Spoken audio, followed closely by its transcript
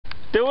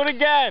Do it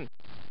again.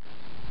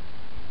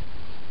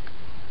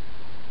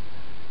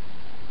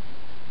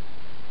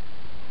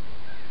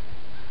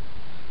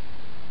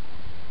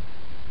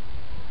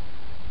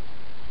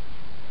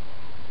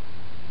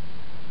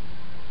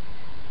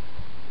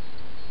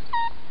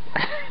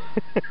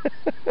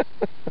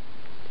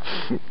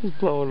 He's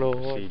blowing the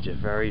horn. Procedure,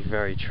 very,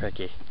 very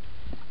tricky.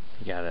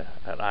 You got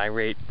an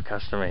irate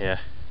customer here.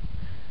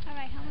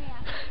 Alright, help me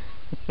out.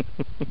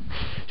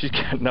 She's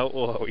got no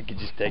oar. We can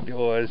just take the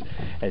oars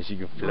and she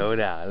can float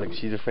out. Look,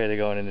 she's afraid of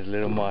going in this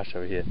little marsh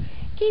over here.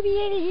 Get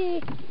me out of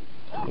here.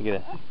 Look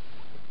at that.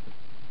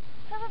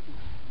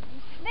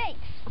 Snakes.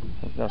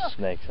 There's no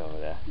snakes over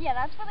there. Yeah,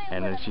 that's what they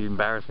And then she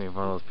embarrassed me in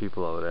front of those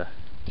people over there.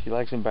 She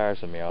likes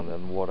embarrassing me out in the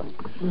water.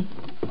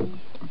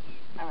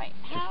 Alright,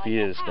 She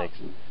fears snakes.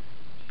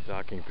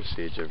 Docking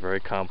procedure, very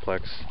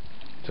complex.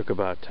 Took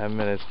about 10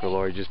 minutes for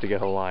Lori just to get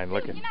her line. Dude,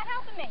 Look at. you're not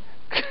helping me.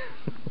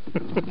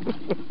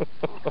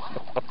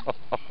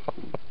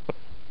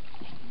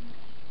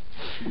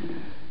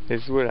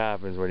 This is what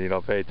happens when you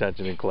don't pay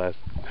attention in class.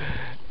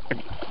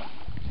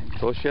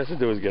 So all she has to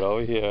do is get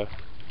over here,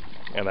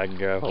 and I can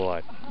grab her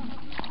line.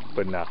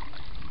 But no.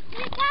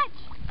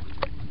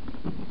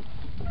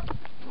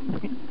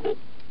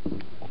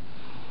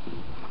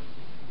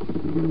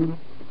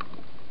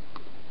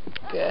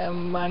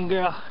 Come on,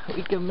 girl.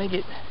 We can make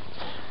it.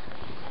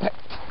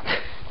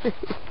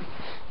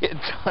 Getting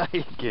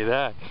tired, get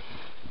out.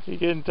 You're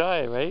getting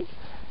tired, right?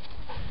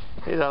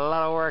 It's a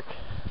lot of work.